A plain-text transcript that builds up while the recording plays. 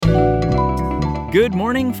Good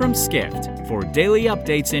morning from Skift. For daily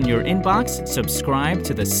updates in your inbox, subscribe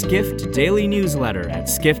to the Skift Daily newsletter at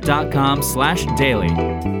skift.com/daily.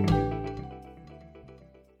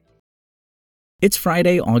 It's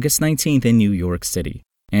Friday, August 19th in New York City.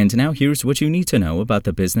 And now here's what you need to know about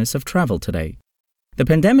the business of travel today. The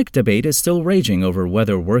pandemic debate is still raging over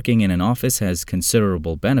whether working in an office has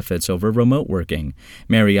considerable benefits over remote working.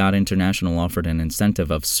 Marriott International offered an incentive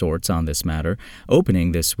of sorts on this matter,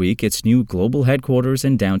 opening this week its new global headquarters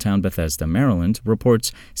in downtown Bethesda, Maryland,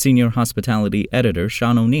 reports senior hospitality editor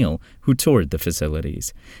Sean O'Neill, who toured the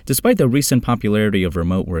facilities. Despite the recent popularity of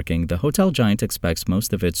remote working, the hotel giant expects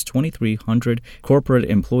most of its 2,300 corporate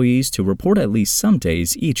employees to report at least some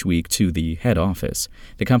days each week to the head office.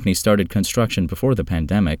 The company started construction before the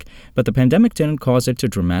pandemic, but the pandemic didn't cause it to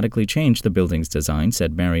dramatically change the building's design,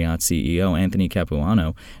 said Marriott CEO Anthony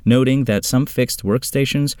Capuano, noting that some fixed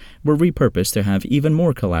workstations were repurposed to have even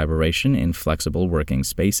more collaboration in flexible working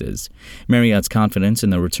spaces. Marriott's confidence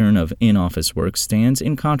in the return of in-office work stands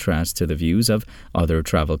in contrast to the views of other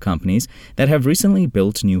travel companies that have recently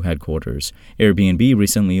built new headquarters. Airbnb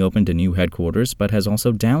recently opened a new headquarters but has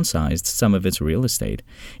also downsized some of its real estate.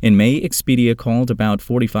 In May, Expedia called about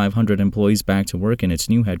 4,500 employees back to work in its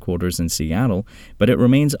new headquarters in Seattle, but it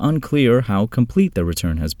remains unclear how complete the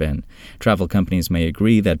return has been. Travel companies may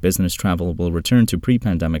agree that business travel will return to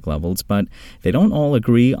pre-pandemic levels, but they don't all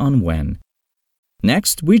agree on when.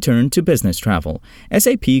 Next, we turn to business travel.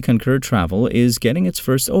 SAP Concur Travel is getting its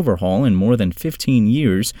first overhaul in more than 15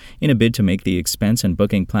 years in a bid to make the expense and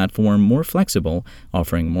booking platform more flexible,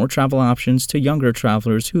 offering more travel options to younger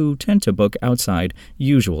travelers who tend to book outside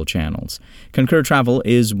usual channels. Concur Travel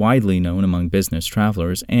is widely known among business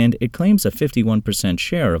travelers, and it claims a 51%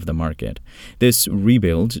 share of the market. This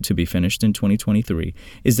rebuild, to be finished in 2023,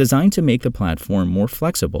 is designed to make the platform more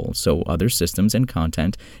flexible so other systems and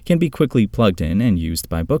content can be quickly plugged in and used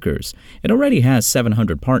by bookers. It already has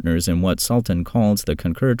 700 partners in what Sultan calls the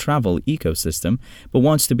Concur Travel ecosystem, but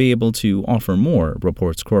wants to be able to offer more,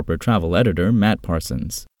 reports corporate travel editor Matt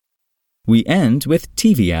Parsons. We end with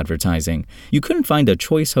TV advertising. You couldn't find a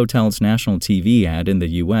Choice Hotels national TV ad in the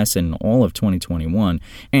U.S. in all of 2021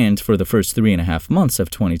 and for the first 3.5 months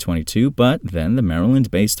of 2022, but then the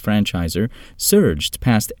Maryland-based franchisor surged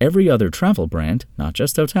past every other travel brand, not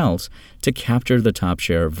just hotels, to capture the top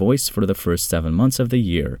share of voice for the first 7 months of the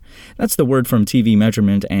year. That's the word from TV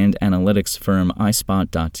measurement and analytics firm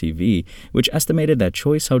iSpot.tv, which estimated that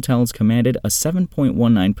Choice Hotels commanded a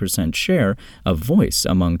 7.19% share of voice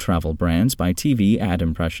among travel brands by TV ad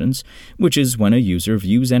impressions, which is when a user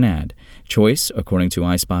views an ad. Choice, according to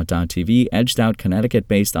iSpot.tv, edged out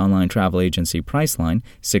Connecticut-based online travel agency Priceline,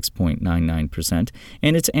 6.99%,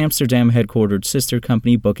 and its Amsterdam-headquartered sister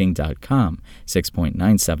company Booking.com,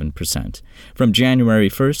 6.97%. From January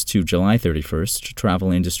 1st to July 31st,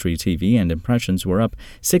 travel industry TV and impressions were up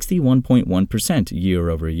 61.1% year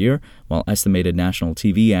over year, while estimated national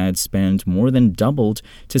TV ad spend more than doubled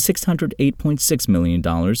to $608.6 million,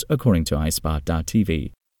 according to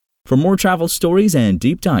iSpot.tv. For more travel stories and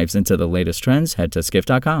deep dives into the latest trends, head to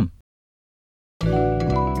skift.com.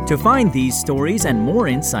 To find these stories and more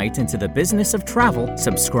insight into the business of travel,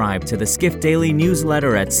 subscribe to the Skift Daily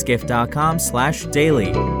newsletter at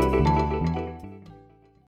skift.com/daily.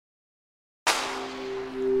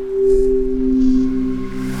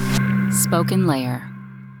 Spoken Layer.